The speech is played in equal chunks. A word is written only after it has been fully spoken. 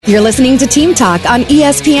You're listening to Team Talk on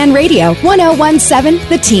ESPN Radio, 1017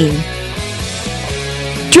 The Team.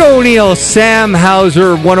 Joe O'Neill, Sam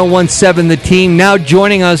Hauser, 1017 The Team. Now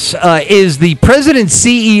joining us is the President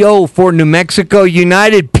CEO for New Mexico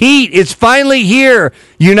United. Pete, it's finally here.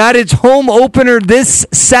 United's home opener this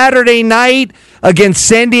Saturday night against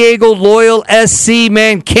San Diego Loyal SC.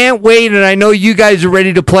 Man, can't wait, and I know you guys are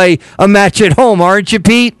ready to play a match at home, aren't you,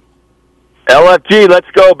 Pete? LFG, let's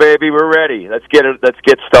go, baby. We're ready. Let's get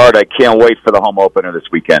started. I can't wait for the home opener this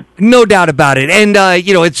weekend. No doubt about it. And,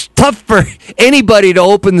 it's tough for anybody to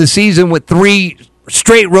open the season with 3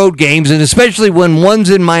 straight road games, and especially when one's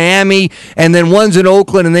in Miami and then one's in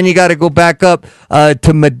Oakland, and then you got to go back up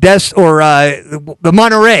to Modesto or the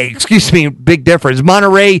Monterey. Excuse me, big difference.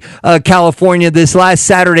 Monterey, California, this last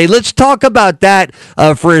Saturday. Let's talk about that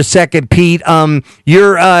for a second, Pete.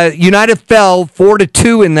 Your United fell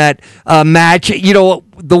 4-2 in that match. You know,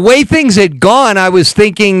 the way things had gone, I was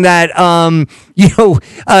thinking that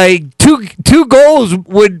two goals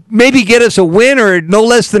would maybe get us a win or no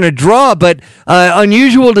less than a draw, but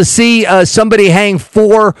unusual to see somebody hang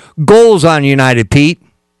 4 goals on United, Pete.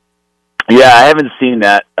 Yeah, I haven't seen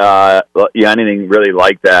that anything really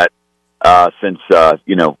like that since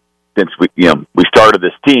we started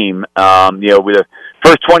this team. With the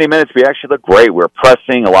first 20 minutes, we actually looked great. We were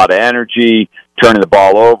pressing, a lot of energy, turning the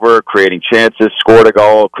ball over, creating chances, scored a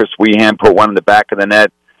goal. Chris Weehan put one in the back of the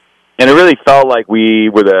net. And it really felt like we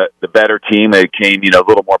were the better team. It came, a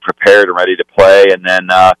little more prepared and ready to play. And then,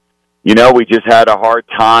 we just had a hard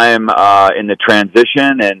time in the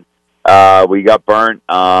transition, and we got burnt.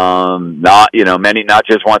 Not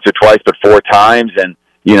just once or twice, but 4 times. And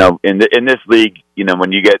in this league,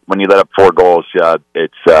 when you let up 4 goals,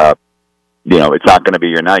 it's not going to be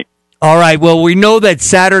your night. All right, well, we know that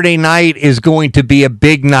Saturday night is going to be a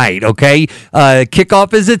big night, okay?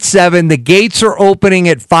 Kickoff is at 7. The gates are opening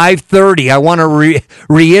at 5:30. I want to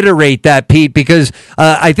reiterate that, Pete, because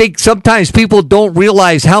I think sometimes people don't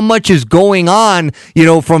realize how much is going on,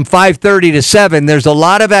 from 5:30 to 7. There's a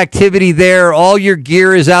lot of activity there. All your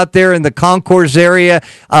gear is out there in the concourse area.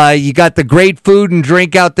 You got the great food and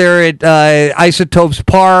drink out there at Isotopes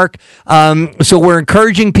Park. So we're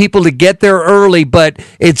encouraging people to get there early, but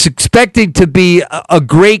it's expected to be a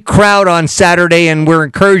great crowd on Saturday, and we're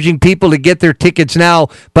encouraging people to get their tickets now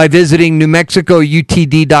by visiting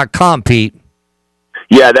NewMexicoUTD.com, Pete.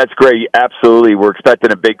 Yeah, that's great. Absolutely. We're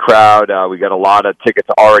expecting a big crowd. We got a lot of tickets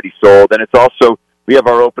already sold, and it's also, we have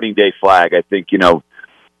our opening day flag. I think, for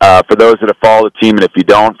those that have followed the team, and if you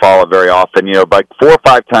don't follow very often, like 4 or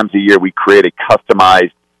 5 times a year, we create a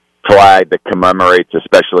customized flag that commemorates a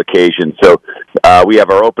special occasion. So we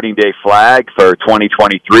have our opening day flag for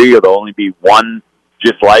 2023. There'll only be one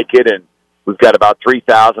just like it, and we've got about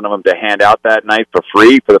 3,000 of them to hand out that night for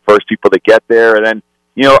free for the first people to get there. And then,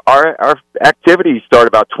 our activities start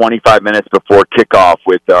about 25 minutes before kickoff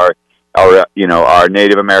with our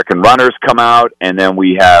Native American runners come out, and then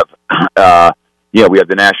we have we have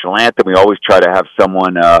the national anthem. We always try to have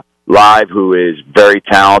someone live who is very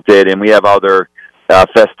talented, and we have other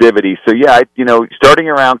festivities. So starting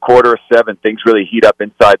around 6:45, things really heat up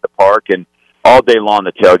inside the park, and all day long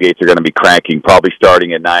the tailgates are going to be cranking, probably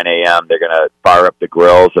starting at 9 a.m. They're going to fire up the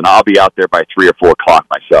grills, and I'll be out there by 3 or 4 o'clock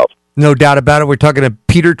myself. No doubt about it. We're talking to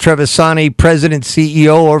Peter Trevisani, President,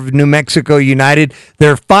 CEO of New Mexico United.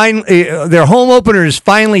 Their home opener is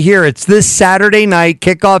finally here. It's this Saturday night.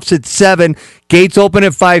 Kickoff's at 7. Gates open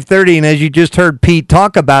at 5:30. And as you just heard Pete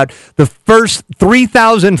talk about, the first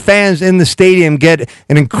 3,000 fans in the stadium get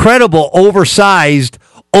an incredible oversized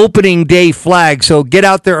opening day flag. So get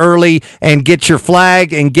out there early and get your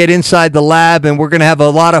flag and get inside the lab, and we're going to have a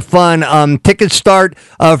lot of fun. Tickets start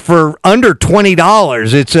for under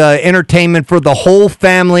 $20. It's entertainment for the whole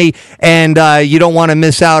family, and you don't want to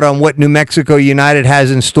miss out on what New Mexico United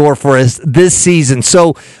has in store for us this season.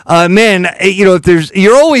 So,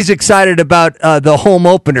 you're always excited about the home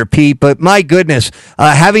opener, Pete, but my goodness,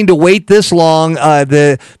 having to wait this long,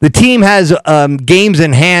 the team has games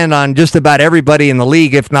in hand on just about everybody in the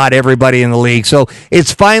league, if not everybody in the league. So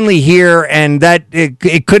it's finally here, and that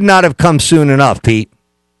it could not have come soon enough, Pete.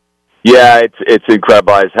 Yeah, it's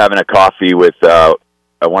incredible. I was having a coffee with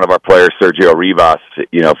one of our players, Sergio Rivas,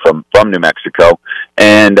 from New Mexico,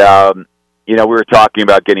 and we were talking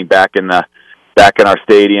about getting back in our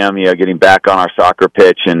stadium, getting back on our soccer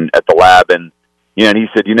pitch and at the lab, and he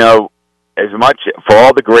said, as much for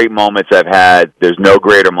all the great moments I've had, there's no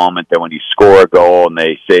greater moment than when you score a goal and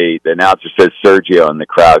they say the announcer says Sergio and the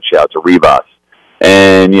crowd shouts Rivas,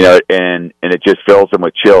 and and it just fills them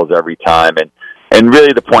with chills every time. And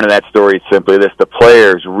really, the point of that story is simply this: the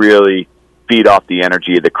players really feed off the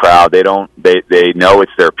energy of the crowd. They don't. They know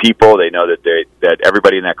it's their people. They know that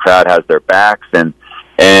everybody in that crowd has their backs, and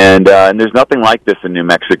there's nothing like this in New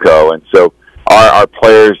Mexico. And so our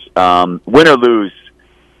players, win or lose,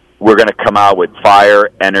 we're going to come out with fire,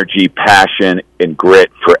 energy, passion, and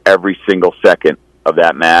grit for every single second of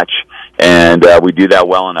that match. And we do that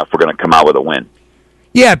well enough, we're going to come out with a win.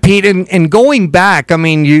 Yeah, Pete, and going back, I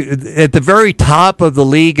mean, you at the very top of the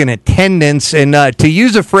league in attendance, and to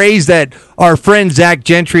use a phrase that our friend Zach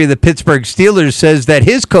Gentry of the Pittsburgh Steelers says that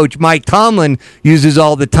his coach Mike Tomlin uses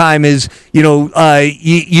all the time is,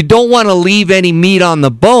 you don't want to leave any meat on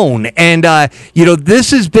the bone, and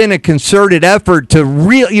this has been a concerted effort to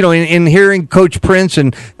in hearing Coach Prince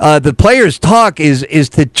and the players talk is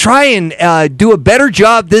to try and do a better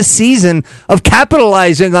job this season of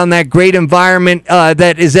capitalizing on that great environment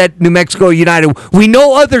that is at New Mexico United. We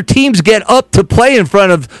know other teams get up to play in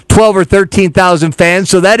front of 12 or 13,000 fans,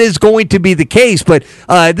 so that is going to be the case. But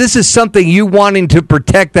this is something you wanting to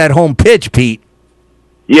protect that home pitch, Pete.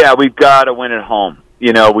 Yeah, we've got to win at home.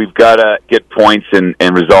 We've got to get points and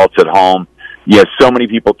results at home. So many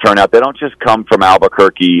people turn out. They don't just come from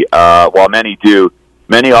Albuquerque, while many do.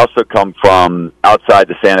 Many also come from outside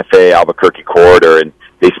the Santa Fe Albuquerque corridor, and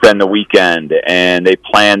they spend the weekend and they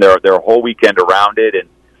plan their whole weekend around it,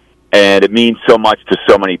 and it means so much to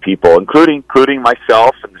so many people, including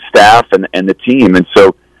myself and the staff and the team. And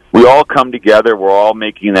so we all come together. We're all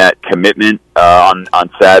making that commitment on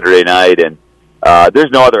Saturday night, and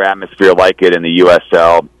there's no other atmosphere like it in the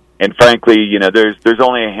USL. And frankly, there's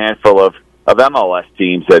only a handful of MLS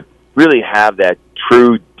teams that really have that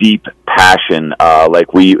true deep passion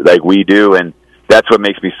like we do, and that's what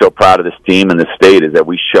makes me so proud of this team and the state, is that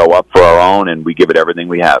we show up for our own and we give it everything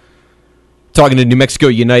we have. Talking to New Mexico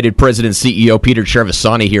United President and CEO Peter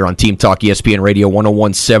Trevisani here on Team Talk ESPN Radio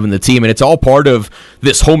 101.7 The Team, and it's all part of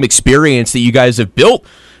this home experience that you guys have built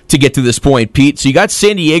to get to this point, Pete. So you got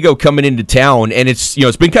San Diego coming into town, and it's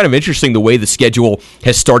been kind of interesting the way the schedule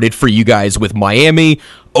has started for you guys with Miami,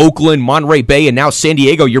 Oakland, Monterey Bay, and now San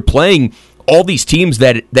Diego. You're playing all these teams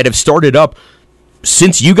that have started up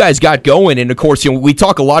since you guys got going. And of course, we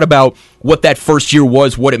talk a lot about what that first year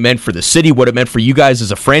was, what it meant for the city, what it meant for you guys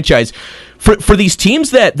as a franchise. For these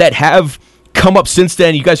teams that have come up since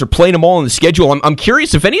then, you guys are playing them all on the schedule. I'm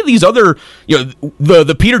curious if any of these other,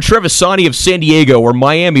 the Peter Trevisani of San Diego or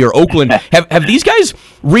Miami or Oakland, have these guys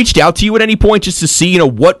reached out to you at any point just to see,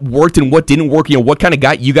 what worked and what didn't work, what kind of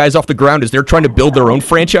got you guys off the ground as they're trying to build their own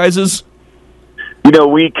franchises?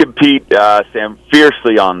 We compete, Sam,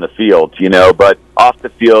 fiercely on the field, but off the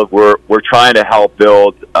field, we're trying to help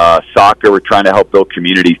build soccer. We're trying to help build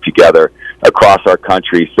communities together across our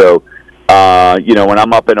country. So, when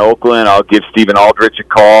I'm up in Oakland, I'll give Stephen Aldrich a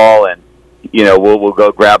call, and we'll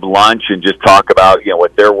go grab lunch and just talk about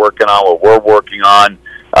what they're working on, what we're working on.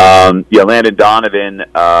 Landon Donovan,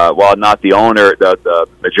 while not the owner, the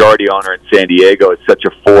majority owner in San Diego, is such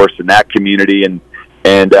a force in that community, and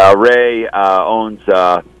Ray owns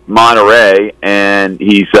Monterey, and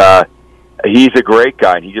he's a great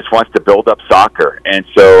guy, and he just wants to build up soccer. And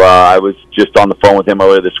so I was just on the phone with him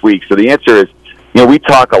earlier this week. So the answer is, we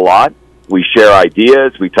talk a lot. We share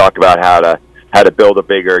ideas. We talk about how to build a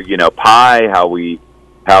bigger pie, how we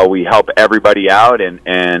help everybody out,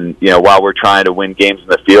 and while we're trying to win games in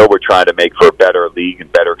the field, we're trying to make for a better league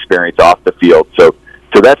and better experience off the field. So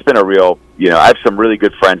that's been a real. I have some really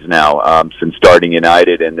good friends now since starting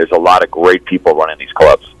United, and there's a lot of great people running these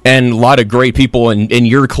clubs. And a lot of great people in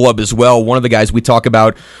your club as well. One of the guys we talk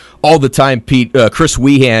about all the time, Pete, Chris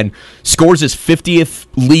Wehan, scores his 50th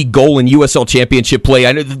league goal in USL Championship play.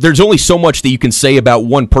 I know there's only so much that you can say about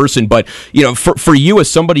one person, but for you as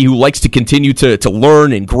somebody who likes to continue to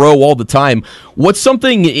learn and grow all the time, what's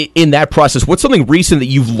something in that process, what's something recent that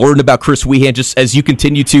you've learned about Chris Wehan just as you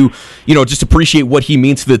continue to, just appreciate what he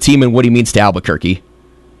means to the team and what he means to Albuquerque?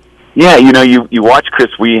 Yeah, you watch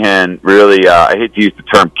Chris Wehan really, I hate to use the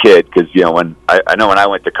term kid because, when I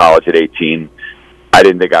went to college at 18, I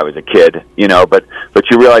didn't think I was a kid, but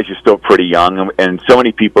you realize you're still pretty young, and so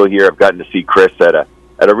many people here have gotten to see Chris at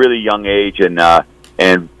a really young age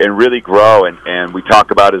and really grow. And we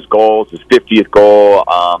talk about his goals, his 50th goal,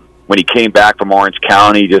 when he came back from Orange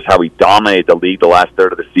County, just how he dominated the league the last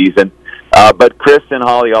third of the season. But Chris and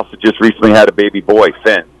Holly also just recently had a baby boy,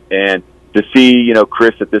 Finn, and to see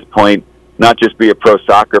Chris at this point not just be a pro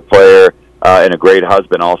soccer player and a great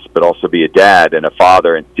husband, but also be a dad and a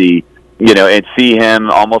father, and see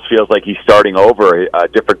him almost feels like he's starting over a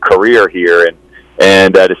different career here,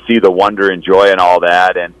 and to see the wonder and joy and all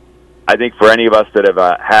that. And I think for any of us that have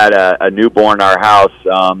had a newborn in our house,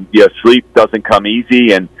 sleep doesn't come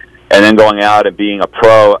easy, and and then going out and being a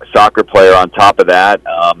pro soccer player on top of that,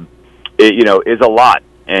 is a lot.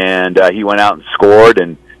 And he went out and scored,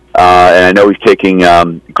 and I know he's taking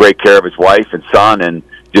great care of his wife and son, and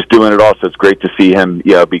just doing it all. So it's great to see him,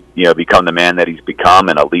 become the man that he's become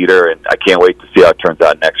and a leader. And I can't wait to see how it turns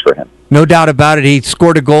out next for him. No doubt about it. He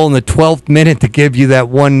scored a goal in the 12th minute to give you that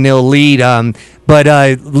 1-0 lead. But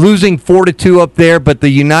losing 4-2 up there. But the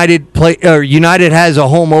United has a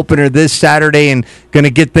home opener this Saturday and going to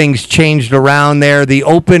get things changed around there. The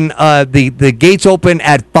gates open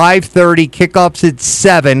at 5:30. Kickoffs at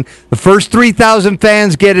 7. The first 3,000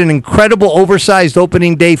 fans get an incredible oversized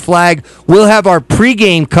opening day flag. We'll have our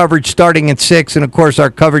pregame coverage starting at 6, and of course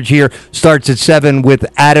our coverage here starts at 7 with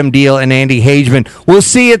Adam Deal and Andy Hageman. We'll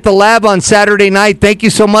see you at the lab on Saturday night. Thank you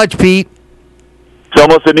so much, Pete. It's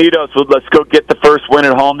almost a neato, so let's go get the first win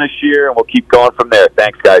at home this year, and we'll keep going from there.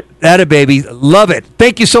 Thanks, guys. Atta baby. Love it.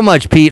 Thank you so much, Pete.